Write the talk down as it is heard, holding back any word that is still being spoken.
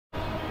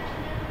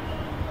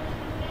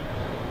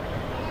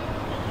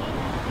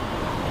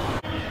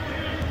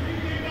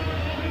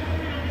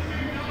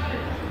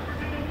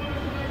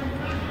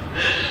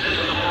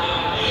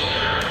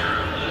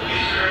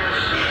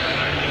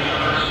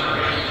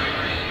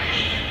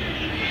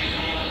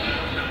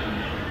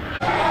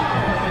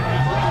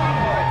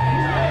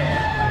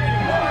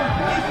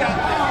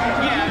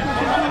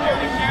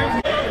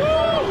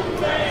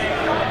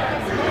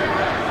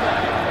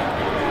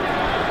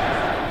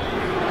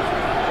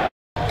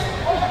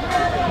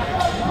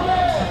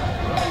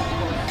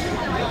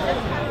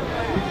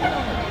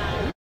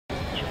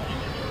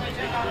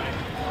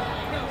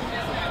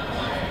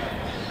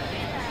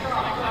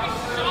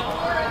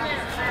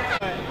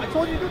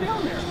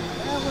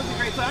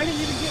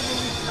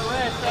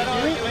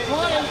It's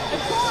fine.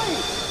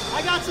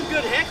 I got some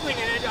good heckling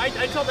in it.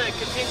 I told that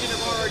contingent of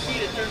RRT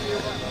to turn to your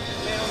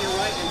man on your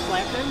right and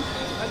slap him.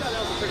 I thought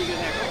that was a pretty good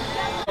heckle.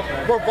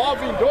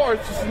 Revolving doors,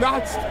 just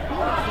not.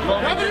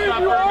 How many of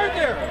you are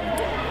there?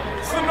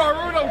 It's the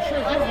Naruto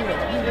trick, isn't it?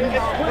 You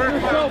put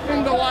yourself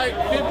into like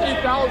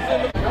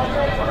 50,000.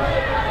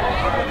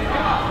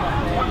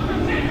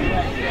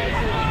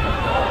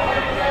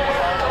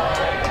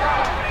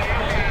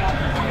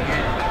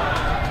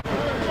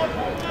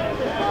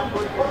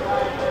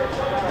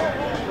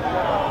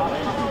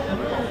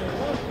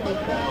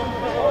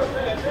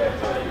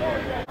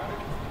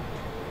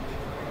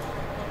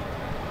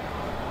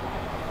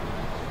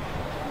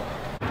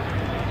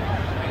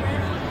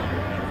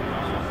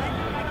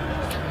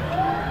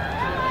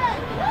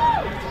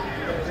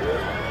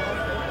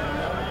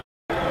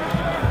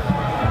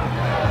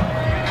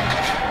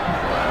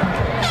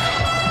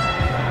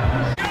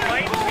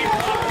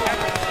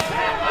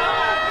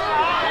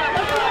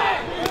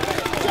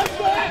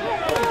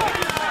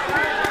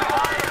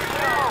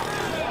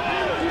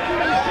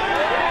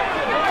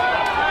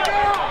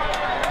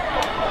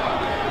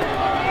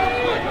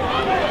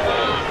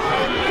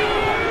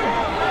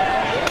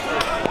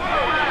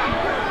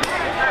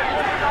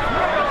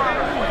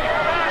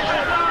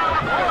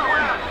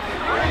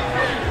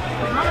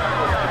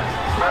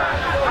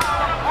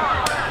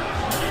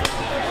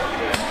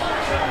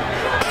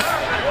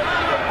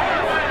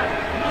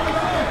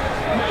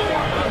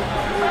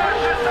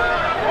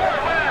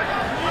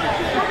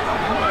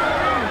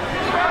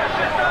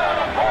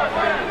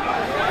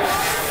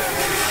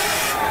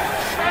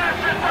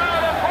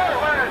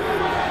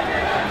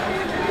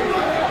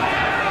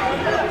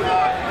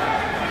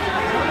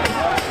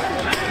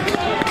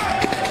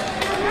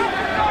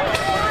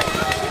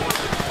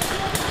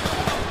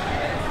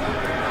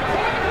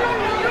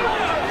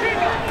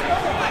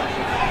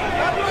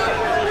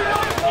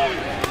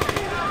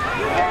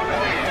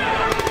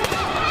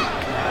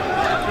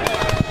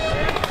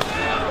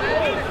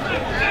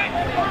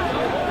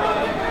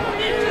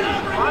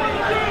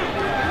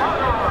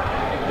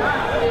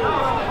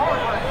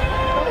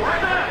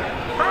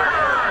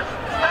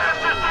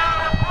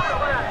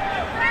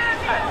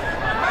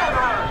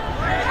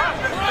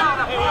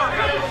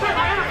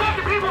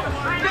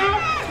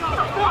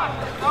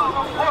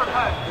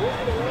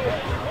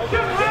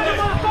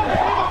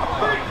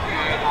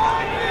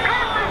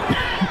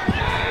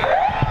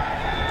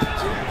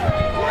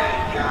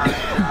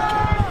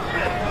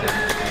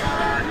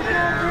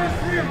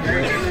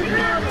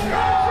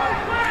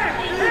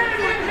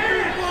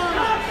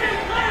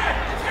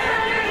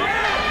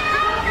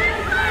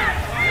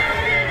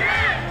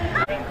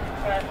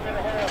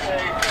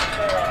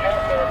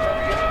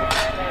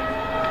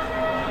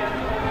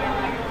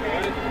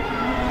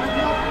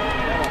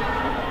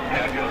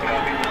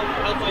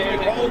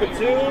 Hold it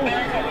two.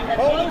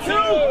 Hold it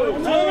two.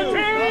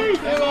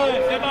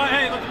 Stay by.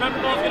 Hey, let the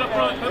member balls get up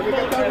front. Member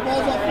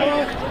balls up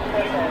front.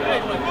 Hey,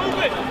 move it.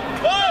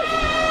 Hey!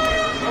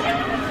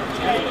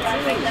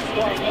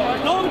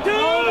 Hold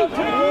two.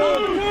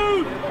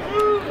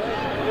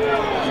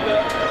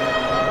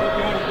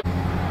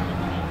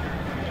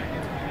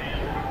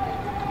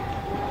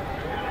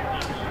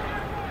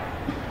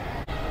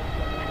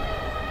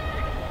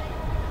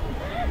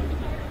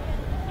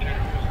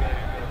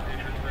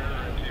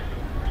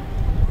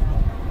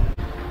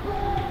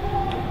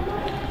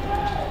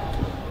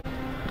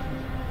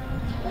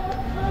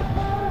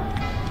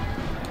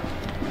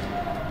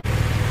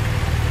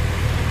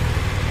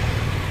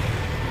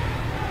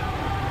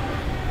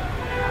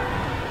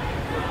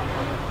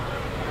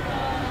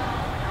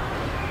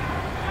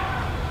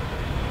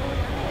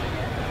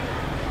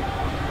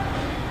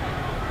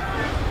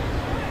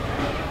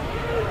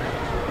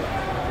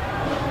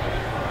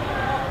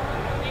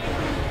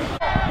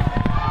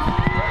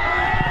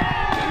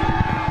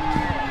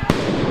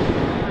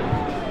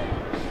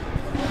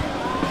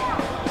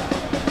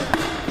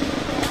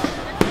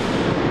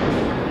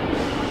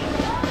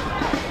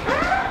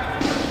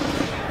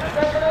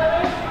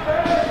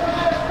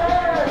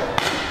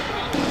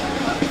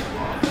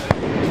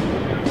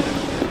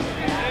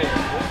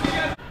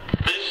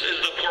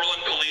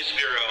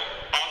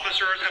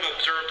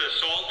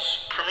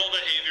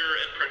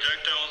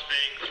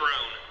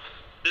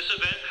 This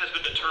event has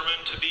been determined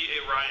to be a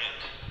riot.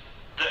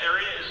 The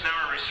area is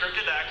now a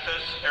restricted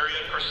access area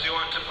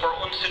pursuant to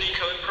Portland City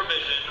Code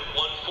Provision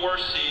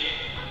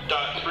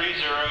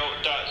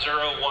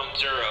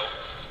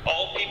 14C.30.010.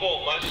 All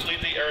people must leave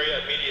the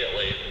area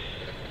immediately.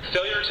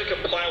 Failure to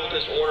comply with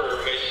this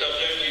order may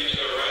subject you to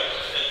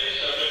arrest and may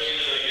subject you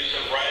to the use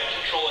of riot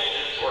control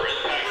agents or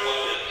impact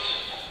weapons.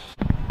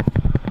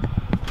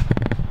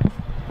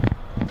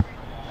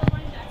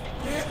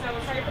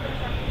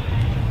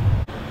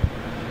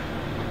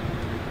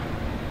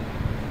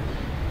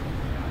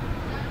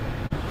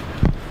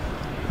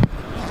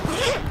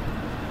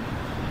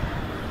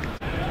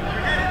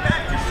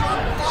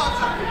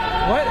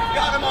 What?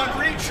 Got them on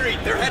retreat.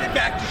 They're headed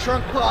back to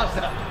Shrunk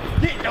Plaza.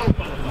 Get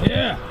over.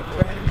 Yeah.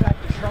 We're heading back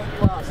to Shrunk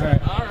Plaza. All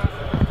right. All right.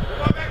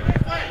 Go back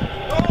this way.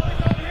 Go.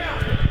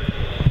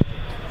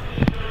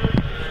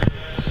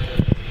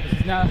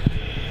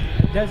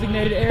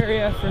 designated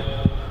area for...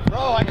 Bro,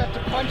 I got to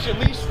punch at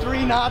least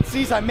 3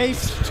 Nazis. I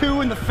maced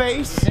 2 in the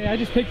face. Hey, I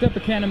just picked up a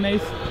can of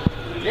mace.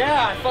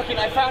 Yeah,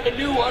 I found a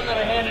new one that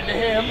I handed to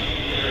him.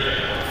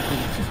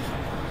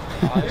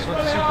 Oh, this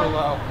one's super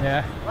low.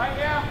 Yeah. Right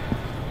now?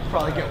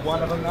 Probably get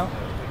one of them though.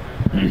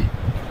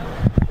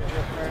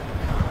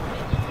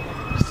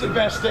 This is the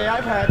best day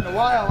I've had in a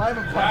while. I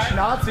haven't punched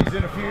Nazis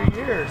in a few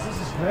years. This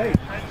is great.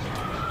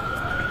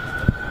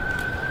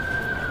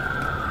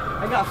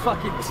 I got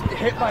fucking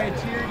hit by a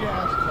tear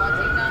gas.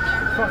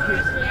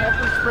 Fucking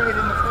pepper sprayed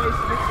in the face,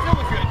 and it's still a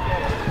good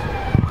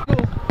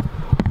day.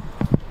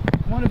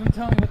 One of them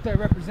tell me what they're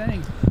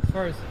representing as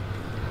far as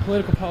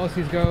political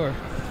policies go, or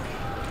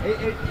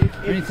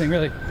anything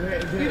really.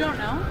 You don't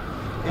know?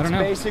 I don't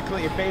know.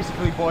 It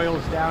basically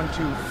boils down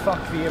to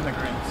fuck the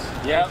immigrants.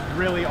 Yep. That's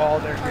really all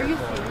they're here Are you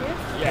for. serious?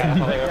 Yeah.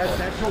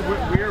 That's what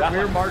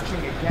we're marching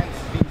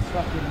against these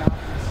fucking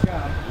Nazi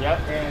scum. Yep.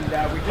 And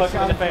we just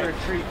got for a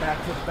treat back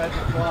to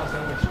Federal Plaza,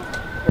 which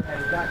I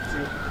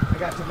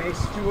got to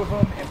mace 2 of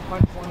them and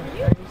punch 1 in the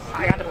face.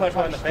 I got to punch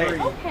 1 in the face. 3.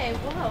 Okay,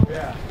 whoa.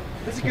 Yeah.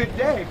 It's a good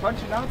day.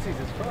 Punching Nazis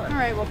is fun. All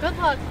right, well, good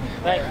luck.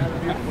 Thanks. Have a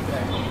beautiful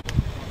day.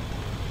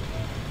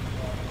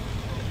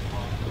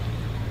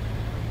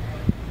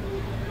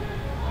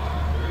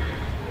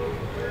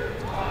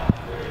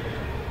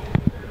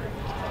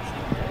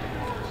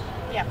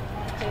 Yeah.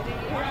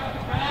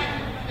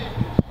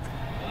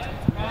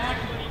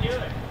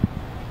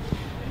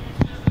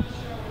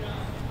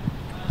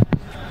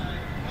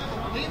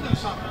 Believe in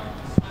something.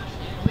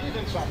 Believe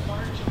in something.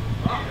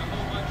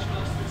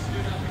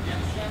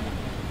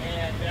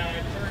 And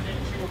it turned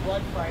into a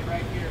blood fight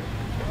right here.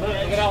 Look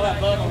at all that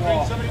blood on the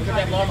wall. Look at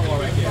that blood on the wall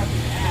right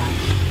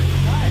there.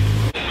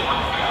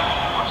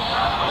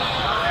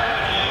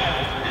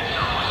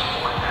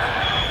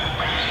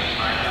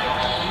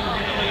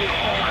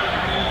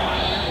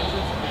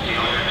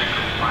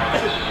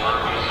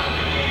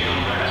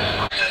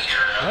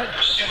 What?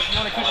 If you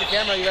want to keep your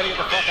camera, you gotta get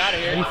the fuck out of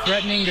Are here. you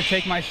threatening to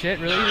take my shit,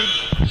 really?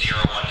 010. And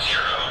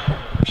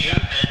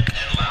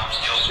loud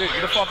steel Dude,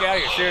 get the fuck out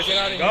of here. Seriously,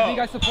 get out of Do you think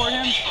I support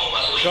him?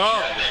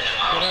 Go.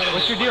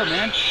 What's your deal,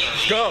 man?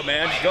 Just go,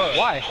 man. Just go.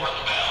 Why?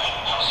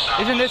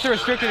 Isn't this a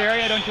restricted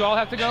area? Don't you all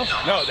have to go?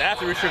 No, that's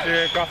a restricted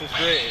area across the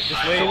street.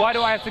 Just leave. So why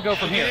do I have to go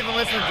from here? even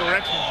listen to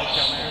directions.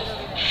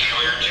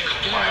 Failure to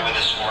comply with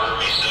this order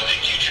may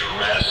subject you to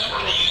arrest for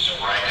the use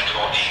of riot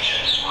control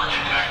agents or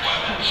impact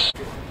weapons.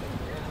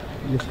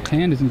 Your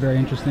hand isn't very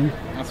interesting.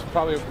 That's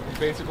probably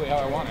basically how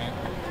I want it.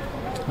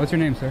 What's your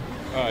name, sir?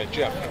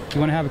 Jeff. Do you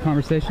want to have a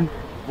conversation?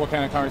 What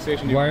kind of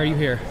conversation do you Why want? are you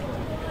here?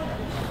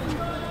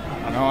 I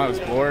don't know, I was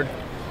bored.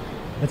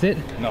 That's it?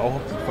 No,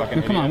 fucking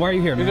Well, come on, idiot. why are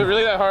you here, man? Is it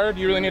really that hard?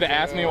 You really need to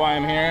ask me why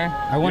I'm here?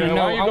 I want to know.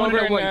 Why don't you I go want to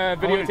over know what. and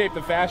videotape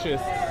the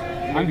fascists.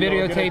 I'm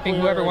videotaping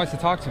whoever wants to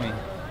talk to me.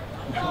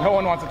 No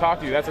one wants to talk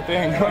to you. That's the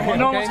thing. No one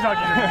wants to talk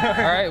to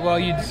you. All right. Well,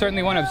 you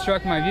certainly want to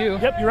obstruct my view.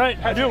 Yep, you're right.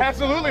 I do. That's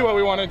absolutely what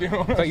we want to do.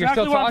 But you're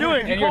still Exactly what I'm talking,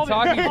 doing. and You you're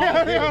called it.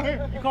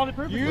 talking. You called it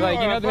perfect. Like,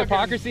 you know the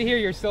hypocrisy here.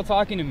 You're still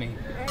talking to me,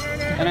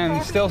 and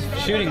I'm still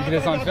shooting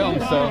this on film.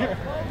 So.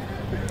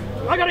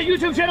 I got a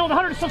YouTube channel with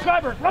 100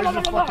 subscribers. Run. Oh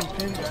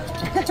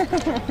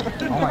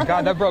my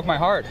God, that broke my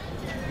heart.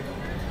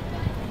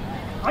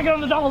 I get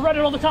on the Donald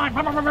Reddit all the time.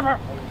 Don't you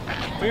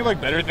have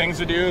like better things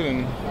to do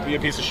than be a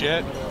piece of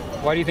shit?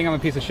 Why do you think I'm a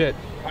piece of shit?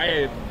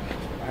 I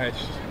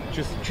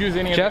just choose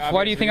any. Jeff,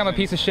 why do you think I'm a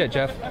piece of shit,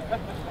 Jeff? I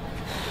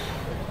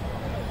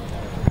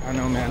don't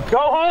know, man. Go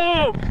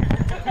home.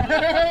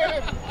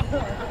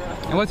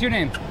 And what's your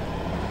name?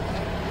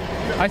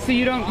 I see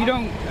you don't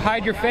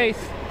hide your face.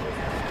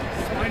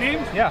 My name?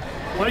 Yeah.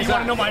 Why do you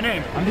want to know my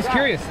name? I'm just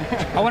curious.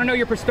 I want to know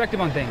your perspective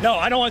on things. No,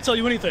 I don't want to tell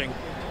you anything.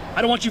 I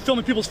don't want you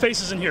filming people's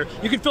faces in here.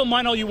 You can film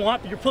mine all you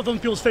want, but you're filming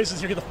people's faces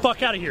here. Get the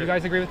fuck out of here. You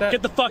guys agree with that?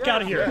 Get the fuck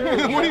out of here.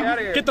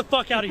 Get the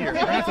fuck out of here.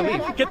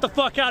 Get the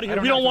fuck out of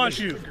here. We don't want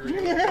you.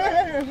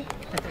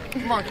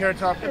 Come on, Carrot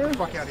Top, get the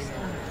fuck out of here.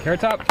 Carrot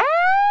Top?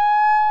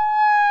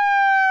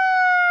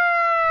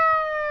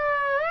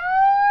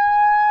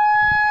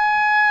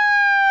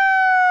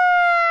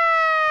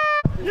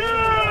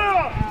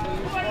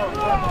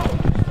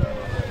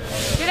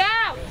 Get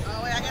out!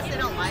 Oh, wait, I guess they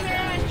don't like it.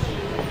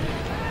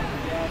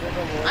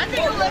 I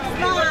think it looks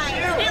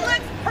nice. It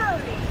looks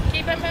pretty.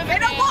 Keep it moving, They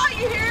don't man. want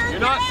you here. You're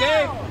not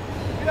safe.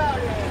 Get out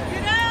of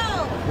here. Get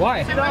out.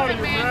 Why? Keep it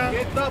moving, man.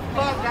 Get the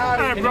fuck out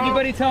of Can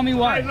anybody tell me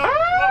why?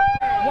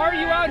 Why are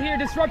you out here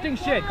disrupting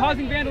shit,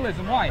 causing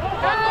vandalism? Why?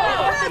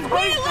 Because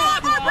we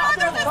love our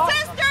brothers and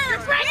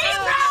sisters. We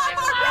love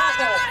our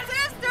brothers and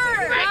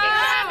sisters.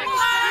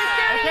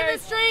 In the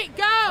street,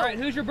 go! All right,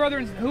 who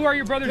are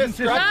your brothers and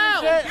sisters? Go!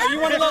 Are you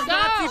one of those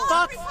Nazi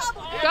fucks?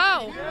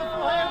 Go!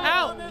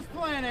 Out!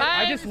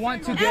 I just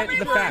want to get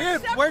the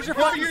facts. Where's your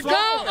fucking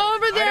Go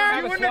over there!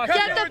 have a swastika.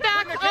 Get the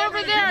facts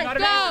over there!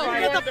 Go!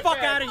 Get the fuck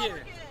out of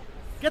here.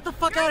 Get the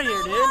fuck out of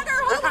here, dude.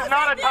 This is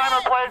not a time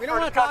or place for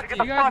discussion. Get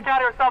the fuck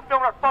out of here. Stop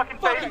filming our fucking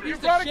faces. You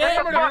brought a Get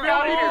the camera fuck to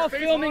out of You're all here.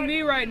 filming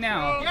me right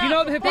now. Do you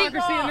know the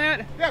hypocrisy in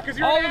that? Yeah, because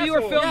you're All an of you are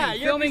asshole. filming, Yeah,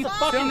 you're a filming, piece of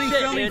fucking filming, shit,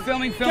 filming, dude.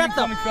 filming, Get filming, the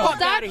filming, filming.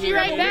 fuck out of here.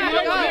 right back.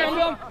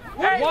 Go.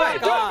 Why?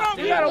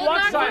 You got a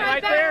one side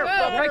right there.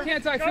 Why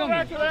can't I film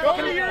you? Go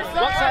to your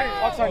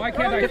side. One side. Why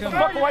can't I Get the film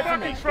fuck you? away from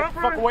me. Get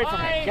the fuck away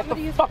from me. Get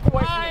the fuck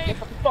away from me. Get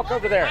the fuck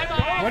over there.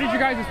 What is your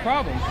guys'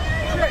 problem?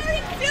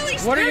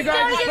 What are you He's guys'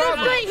 going in the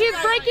problem? street. He's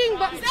breaking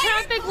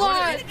traffic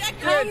laws.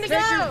 Time to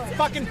Take your go.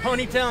 fucking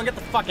ponytail and get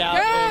the fuck out.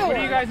 Go. What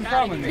are you guys'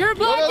 problem with me? You're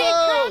blocking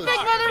traffic,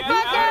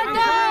 motherfucker.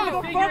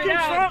 Go. Figure it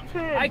out.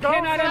 I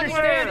cannot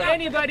understand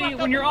anybody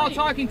when you're all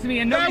talking to me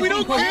and Yeah, nobody's we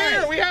don't being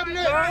care. coherent. We have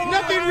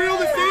nothing real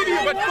to say to you,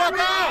 but fuck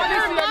out.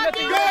 Obviously, I have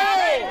nothing Go! to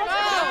say.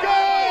 Go!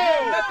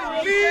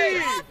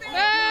 Leave!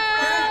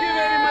 Thank you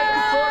very much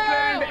to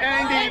Portland,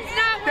 Andy.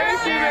 Thank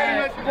you very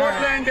much,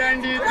 Portland,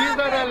 Andy. These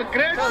are all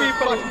great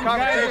people.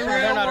 Conversation,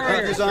 they're not a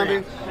Thank you,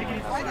 zombie.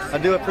 I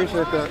do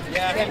appreciate that.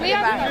 We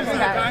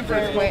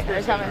have Wait,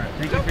 there's coming. Go.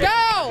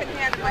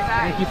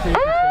 Thank you for your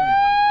concern.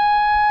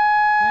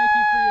 Thank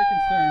you for your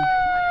concern.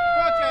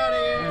 Fuck out of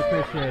here. I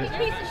appreciate it.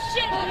 Piece of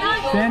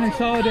shit. Stand in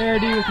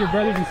solidarity with your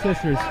brothers and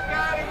sisters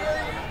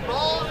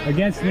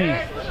against me.